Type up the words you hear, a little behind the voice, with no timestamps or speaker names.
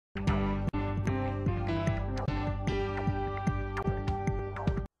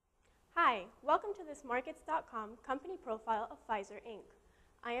welcome to this Markets.com company profile of Pfizer Inc.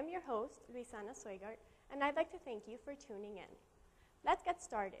 I am your host, Luisana Soigart, and I'd like to thank you for tuning in. Let's get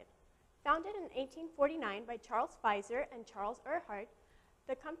started. Founded in 1849 by Charles Pfizer and Charles Erhardt,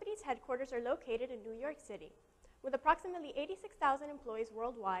 the company's headquarters are located in New York City. With approximately 86,000 employees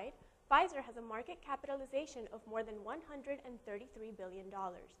worldwide, Pfizer has a market capitalization of more than $133 billion.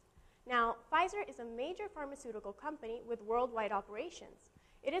 Now, Pfizer is a major pharmaceutical company with worldwide operations.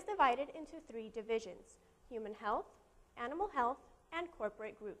 It is divided into three divisions: human health, animal health, and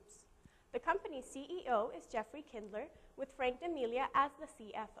corporate groups. The company's CEO is Jeffrey Kindler, with Frank D'Amelia as the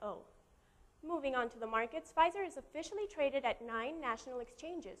CFO. Moving on to the markets, Pfizer is officially traded at 9 national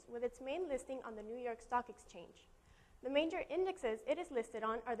exchanges, with its main listing on the New York Stock Exchange. The major indexes it is listed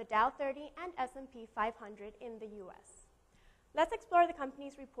on are the Dow 30 and S&P 500 in the US. Let's explore the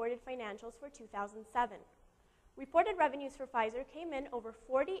company's reported financials for 2007. Reported revenues for Pfizer came in over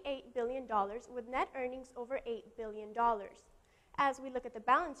 $48 billion, with net earnings over $8 billion. As we look at the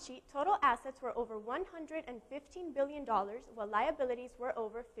balance sheet, total assets were over $115 billion, while liabilities were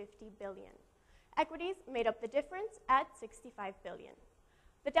over $50 billion. Equities made up the difference at $65 billion.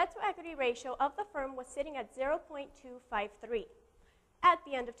 The debt-to-equity ratio of the firm was sitting at 0.253. At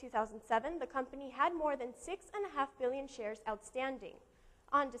the end of 2007, the company had more than 6.5 billion shares outstanding.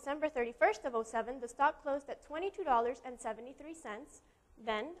 On December 31st of 2007, the stock closed at $22.73.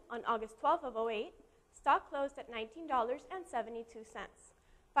 Then, on August 12th of 2008, stock closed at $19.72.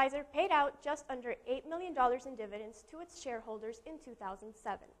 Pfizer paid out just under $8 million in dividends to its shareholders in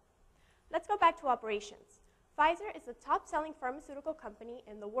 2007. Let's go back to operations. Pfizer is the top-selling pharmaceutical company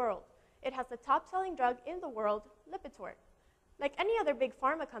in the world. It has the top-selling drug in the world, Lipitor. Like any other big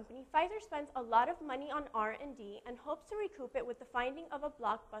pharma company, Pfizer spends a lot of money on R&D and hopes to recoup it with the finding of a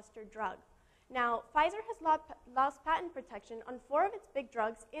blockbuster drug. Now, Pfizer has lost patent protection on 4 of its big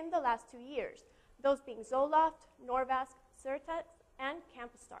drugs in the last 2 years, those being Zoloft, Norvasc, Certex, and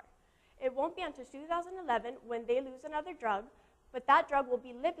Campostar. It won't be until 2011 when they lose another drug, but that drug will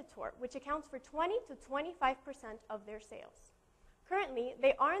be Lipitor, which accounts for 20 to 25% of their sales. Currently,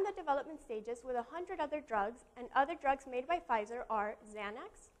 they are in the development stages with 100 other drugs, and other drugs made by Pfizer are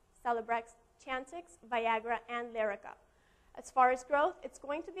Xanax, Celebrex, Chantix, Viagra, and Lyrica. As far as growth, it's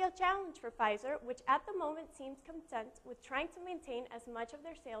going to be a challenge for Pfizer, which at the moment seems content with trying to maintain as much of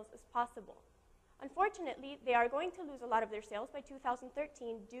their sales as possible. Unfortunately, they are going to lose a lot of their sales by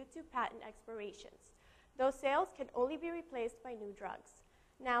 2013 due to patent expirations. Those sales can only be replaced by new drugs.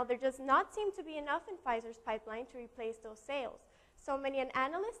 Now, there does not seem to be enough in Pfizer's pipeline to replace those sales. So many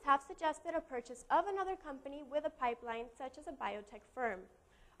analysts have suggested a purchase of another company with a pipeline, such as a biotech firm.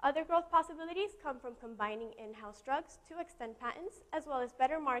 Other growth possibilities come from combining in-house drugs to extend patents, as well as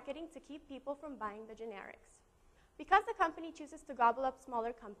better marketing to keep people from buying the generics. Because the company chooses to gobble up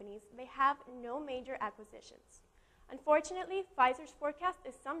smaller companies, they have no major acquisitions. Unfortunately, Pfizer's forecast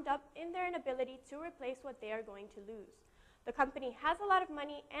is summed up in their inability to replace what they are going to lose. The company has a lot of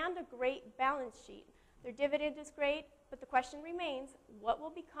money and a great balance sheet. Their dividend is great, but the question remains, what will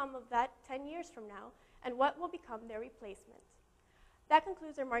become of that 10 years from now, and what will become their replacement? That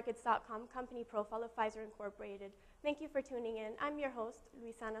concludes our Markets.com company profile of Pfizer Incorporated. Thank you for tuning in. I'm your host,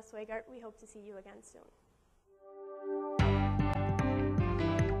 Luisana Soigart. We hope to see you again soon.